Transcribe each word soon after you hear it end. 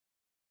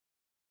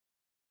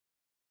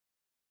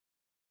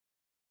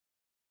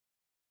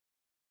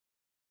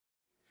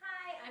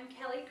I'm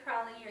Kelly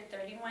Crawley, your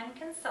 31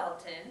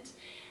 consultant,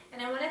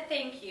 and I want to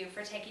thank you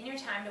for taking your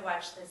time to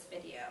watch this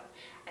video.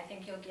 I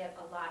think you'll get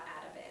a lot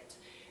out of it.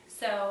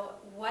 So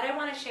what I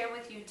want to share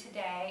with you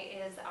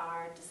today is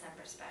our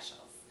December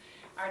specials.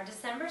 Our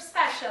December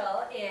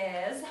special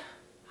is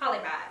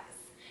Holi-Buys.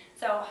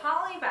 So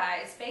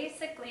Holi-Buys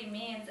basically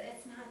means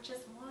it's not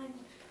just one.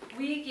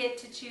 We get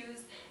to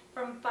choose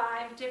from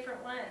 5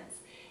 different ones.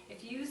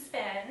 If you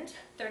spend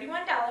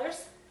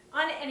 $31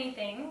 on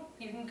anything,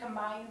 you can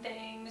combine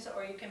things,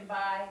 or you can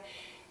buy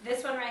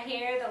this one right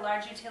here, the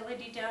large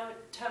utility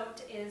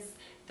tote is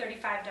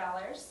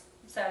 $35.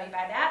 So you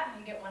buy that and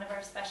you get one of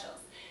our specials.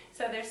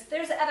 So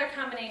there's other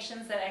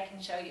combinations that I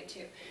can show you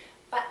too.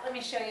 But let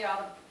me show you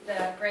all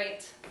the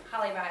great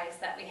Holi-Buys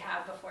that we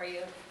have before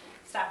you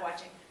stop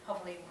watching.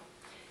 Hopefully you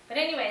won't. But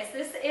anyways,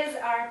 this is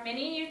our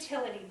mini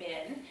utility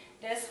bin.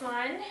 This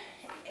one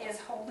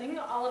is holding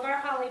all of our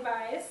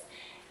Holi-Buys.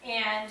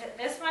 And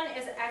this one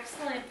is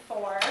excellent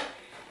for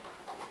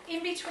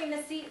in between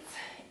the seats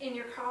in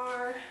your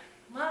car.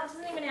 Well, it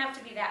doesn't even have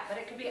to be that, but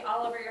it could be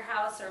all over your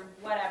house or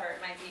whatever it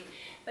might be.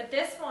 But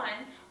this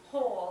one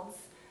holds,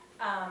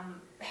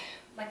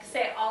 like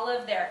say, all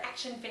of their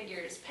action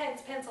figures,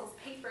 pens, pencils,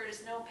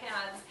 papers,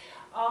 notepads,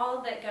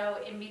 all that go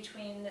in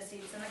between the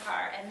seats in the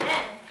car. And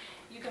then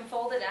you can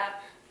fold it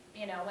up,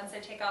 you know, once they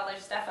take all their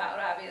stuff out,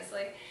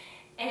 obviously,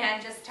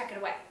 and just tuck it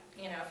away,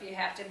 you know, if you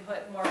have to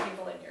put more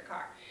people in your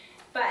car.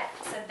 But,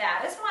 so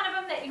that is one of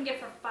them that you can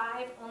get for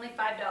only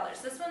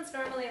 $5. This one's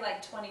normally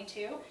like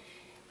 $22,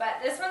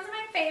 but this one's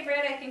my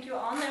favorite. I think you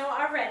all know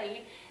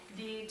already,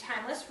 the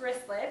timeless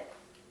wristlet.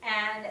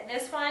 And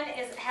this one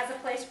has a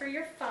place for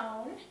your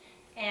phone,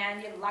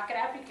 and you lock it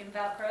up, you can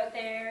Velcro it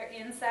there.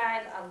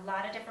 Inside, a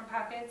lot of different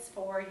pockets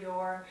for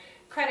your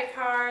credit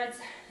cards.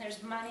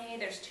 There's money,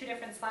 there's 2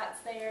 different slots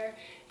there.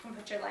 You can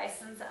put your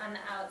license on the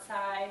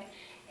outside.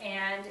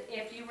 And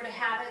if you were to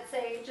have it,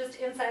 say, just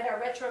inside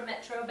our Retro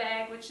Metro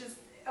bag, which is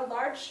a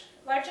large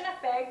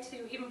enough bag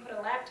to even put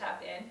a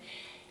laptop in,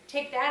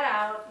 take that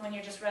out when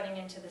you're just running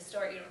into the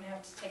store. You don't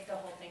have to take the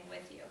whole thing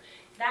with you.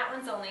 That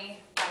one's only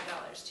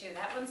 $5 too.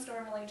 That one's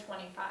normally $25,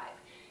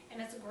 and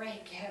it's a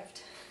great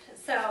gift.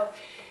 So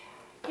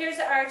here's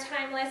our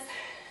timeless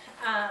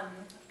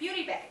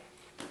beauty bag.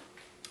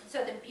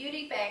 So the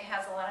beauty bag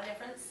has a lot of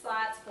different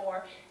slots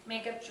for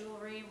makeup,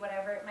 jewelry,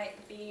 whatever it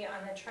might be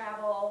on the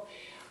travel,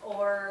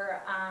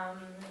 or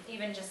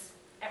even just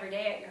every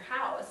day at your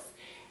house.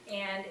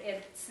 And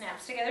it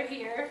snaps together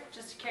here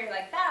just to carry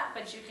like that,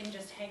 but you can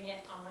just hang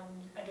it on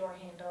a door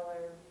handle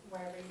or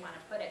wherever you want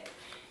to put it,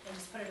 and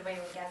just put it away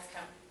when guests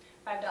come.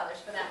 $5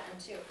 for that one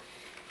too.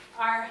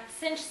 Our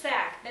Cinch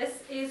sack,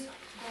 this is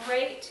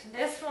great.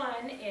 This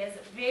one is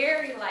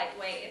very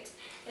lightweight.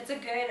 It's a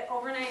good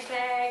overnight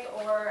bag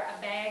or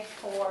a bag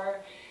for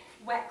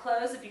wet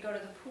clothes. If you go to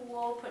the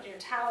pool, put your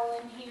towel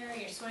in here,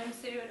 your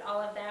swimsuit,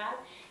 all of that,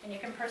 and you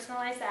can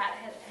personalize that.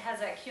 It has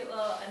a cute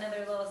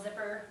another little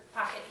zipper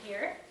pocket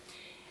here.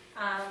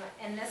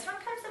 And this one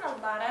comes in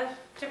a lot of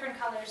different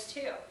colors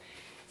too.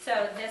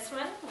 So this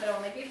one would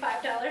only be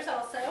 $5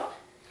 also.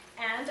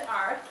 And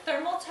our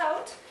thermal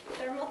tote.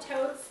 Thermal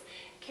totes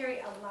carry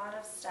a lot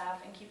of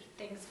stuff and keep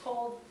things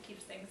cold,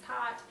 keeps things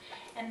hot.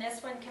 And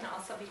this one can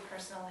also be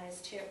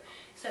personalized too.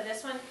 So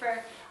this one,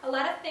 for a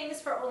lot of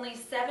things, for only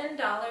 $7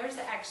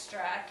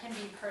 extra, can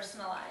be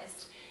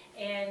personalized.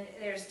 And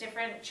there's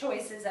different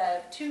choices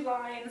of 2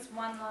 lines,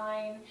 1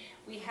 line.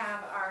 We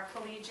have our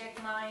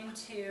collegiate line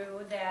too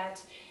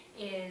that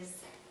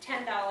is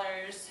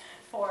 $10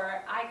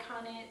 for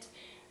Icon It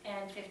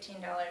and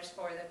 $15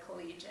 for the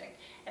collegiate.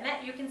 And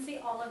that you can see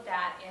all of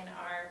that in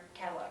our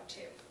catalog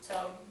too.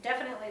 So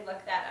definitely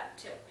look that up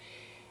too.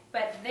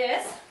 But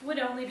this would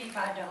only be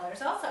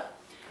 $5 also.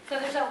 So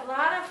there's a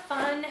lot of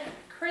fun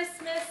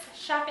Christmas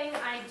shopping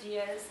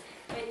ideas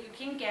that you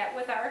can get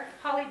with our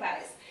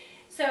Holi-Buys.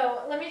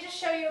 So let me just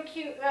show you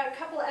a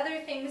couple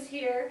other things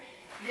here.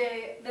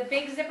 The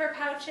big zipper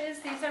pouches,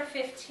 these are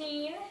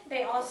 $15.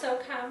 They also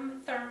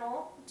come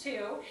thermal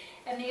too,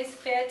 and these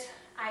fit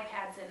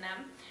iPads in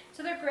them.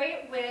 So they're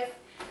great with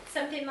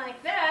something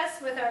like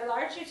this, with our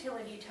large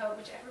utility tote,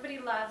 which everybody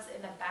loves,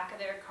 in the back of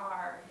their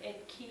car.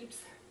 It keeps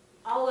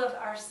all of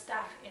our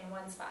stuff in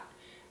one spot.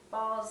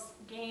 Balls,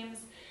 games,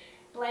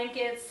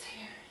 blankets.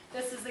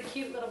 This is a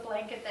cute little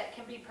blanket that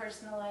can be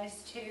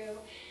personalized too.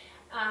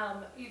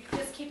 You can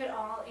just keep it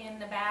all in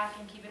the back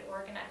and keep it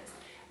organized.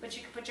 But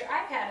you can put your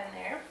iPad in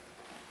there,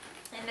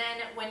 and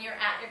then when you're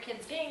at your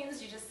kids'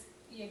 games,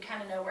 you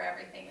kind of know where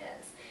everything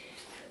is.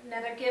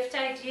 Another gift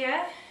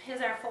idea is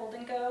our fold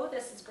and go.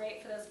 This is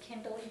great for those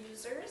Kindle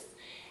users,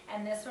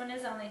 and this one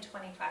is only $25.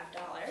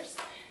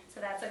 So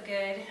that's a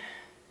good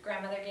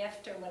grandmother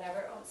gift or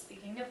whatever. Oh,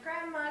 speaking of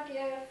grandma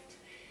gift,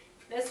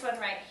 this one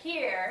right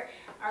here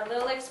are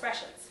little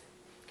expressions.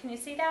 Can you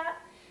see that?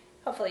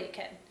 Hopefully you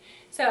can.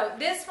 So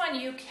this one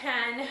you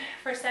can,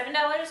 for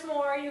 $7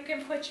 more, you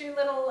can put your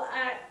little,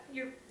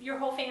 your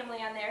whole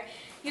family on there.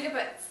 You can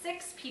put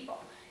 6 people.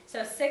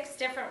 So 6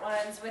 different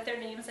ones with their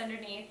names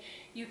underneath.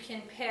 You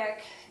can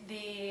pick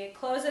the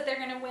clothes that they're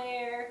going to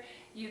wear.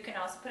 You can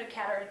also put a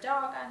cat or a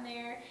dog on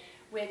there,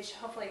 which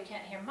hopefully you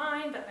can't hear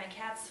mine, but my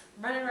cat's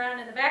running around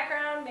in the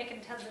background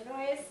making tons of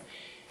noise.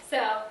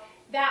 So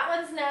that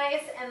one's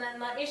nice. And then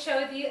let me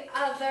show the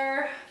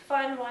other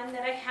fun one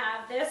that I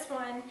have. This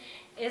one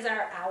is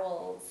our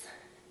owls.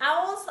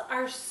 Owls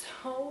are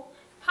so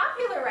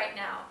popular right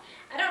now.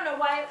 I don't know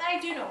why. I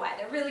do know why.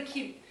 They're really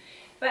cute.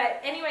 But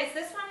anyways,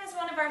 this one is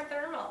one of our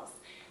thermals.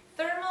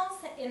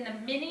 Thermals in the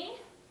mini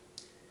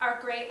are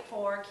great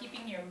for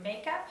keeping your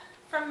makeup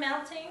from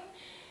melting.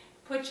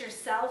 Put your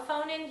cell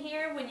phone in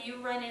here when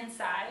you run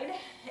inside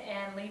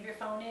and leave your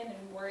phone in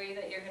and worry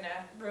that you're going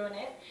to ruin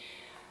it.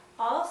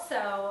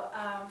 Also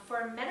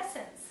for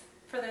medicines,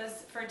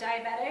 for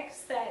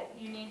diabetics that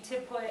you need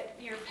to put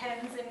your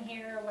pens in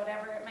here or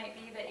whatever it might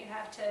be that you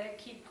have to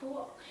keep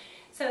cool.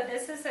 So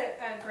this is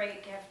a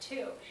great gift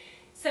too.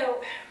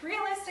 So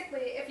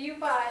realistically, if you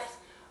bought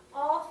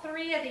all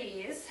 3 of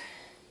these,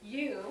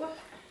 you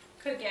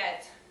could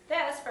get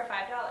this for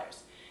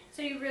 $5.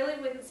 So you really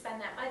wouldn't spend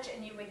that much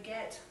and you would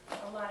get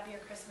a lot of your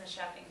Christmas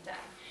shopping done.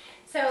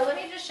 So let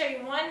me just show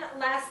you one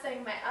last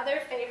thing, my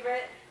other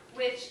favorite,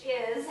 which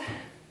is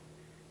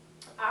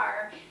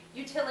our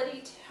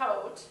utility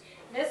tote.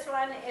 This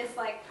one is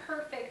like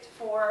perfect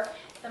for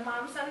the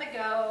moms on the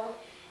go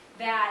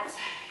that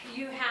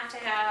you have to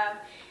have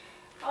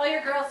all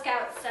your Girl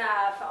Scout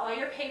stuff, all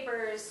your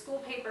papers, school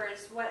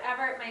papers,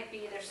 whatever it might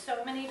be. There's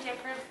so many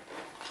different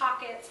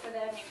pockets for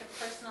them. You can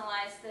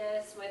personalize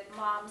this with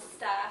mom's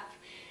stuff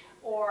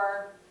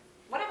or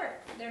whatever,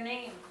 their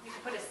name. You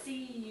could put a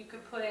C, you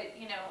could put,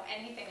 you know,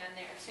 anything on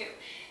there too.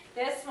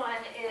 This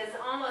one is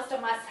almost a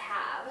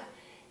must-have.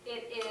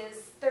 It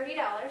is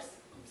 $30,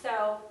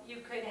 so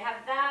you could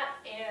have that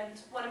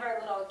and one of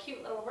our little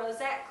cute little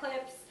rosette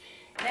clips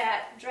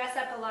that dress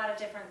up a lot of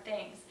different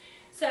things.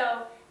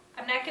 So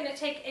I'm not going to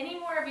take any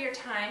more of your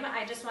time.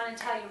 I just want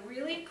to tell you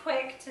really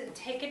quick to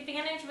take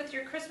advantage with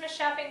your Christmas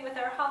shopping with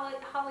our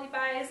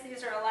Holi-Buys.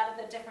 These are a lot of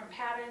the different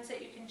patterns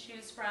that you can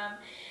choose from.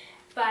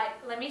 But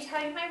let me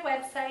tell you my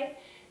website.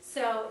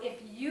 So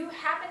if you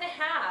happen to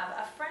have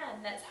a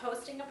friend that's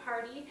hosting a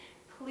party,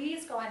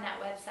 please go on that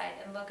website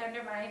and look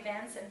under my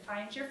events and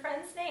find your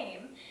friend's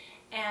name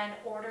and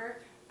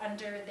order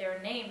under their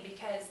name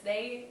because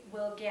they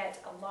will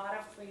get a lot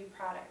of free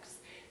products.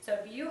 So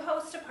if you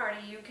host a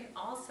party, you can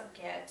also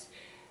get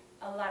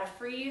a lot of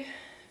free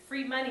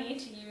money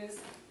to use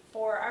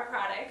for our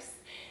products,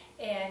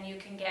 and you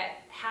can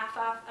get half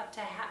off up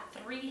to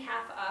 3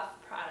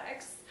 half-off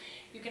products.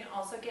 You can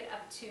also get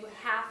up to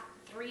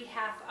 3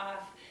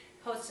 half-off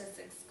Hostess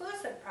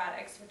exclusive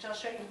products, which I'll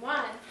show you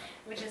one,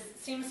 which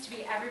seems to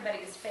be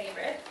everybody's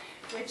favorite,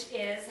 which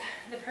is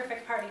the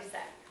Perfect Party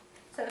Set.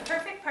 So the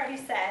Perfect Party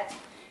Set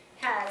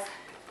has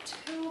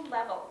 2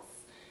 levels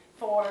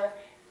for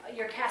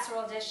your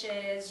casserole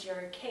dishes,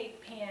 your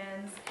cake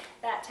pans,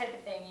 that type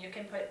of thing. You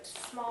can put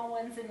small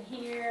ones in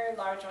here,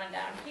 large one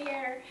down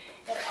here.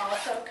 It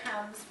also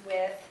comes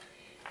with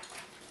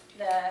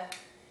the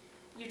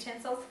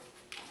utensils.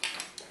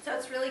 So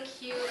it's really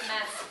cute, and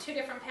that's 2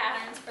 different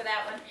patterns for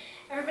that one.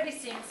 Everybody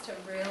seems to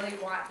really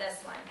want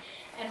this one.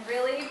 And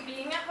really,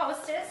 being a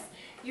hostess,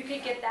 you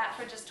could get that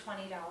for just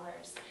 $20.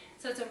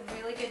 So it's a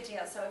really good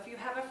deal. So if you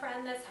have a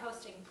friend that's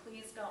hosting,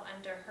 please go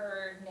under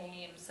her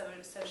name so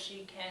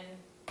she can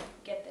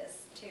get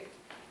this too.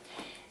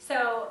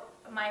 So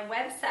my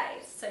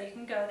website, so you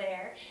can go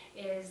there,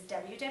 is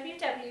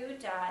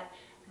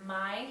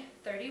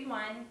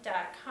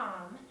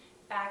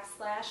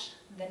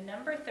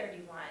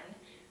www.my31.com/31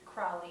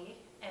 Crawley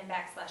and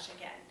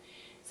 /again.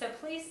 So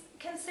please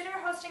consider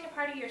hosting a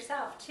party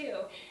yourself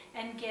too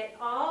and get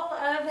all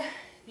of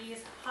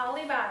these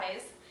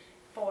Holi-Buys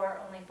for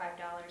only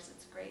 $5.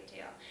 It's a great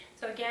deal.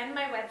 So again,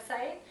 my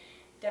website,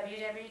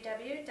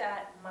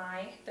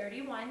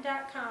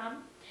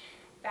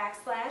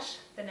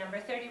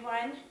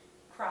 www.my31.com/31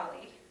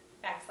 Crawley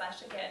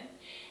 /again.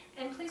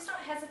 And please don't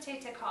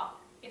hesitate to call.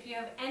 If you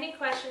have any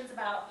questions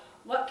about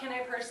what can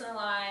I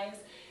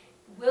personalize,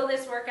 will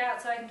this work out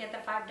so I can get the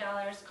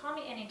 $5, call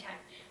me anytime.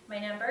 My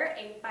number,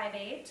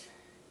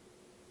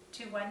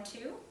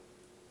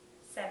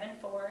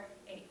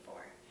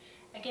 858-212-7484.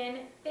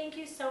 Again, thank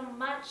you so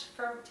much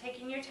for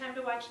taking your time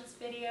to watch this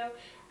video.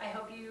 I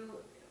hope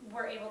you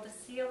were able to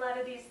see a lot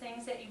of these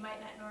things that you might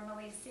not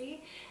normally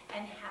see.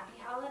 And happy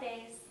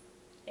holidays.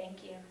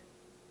 Thank you.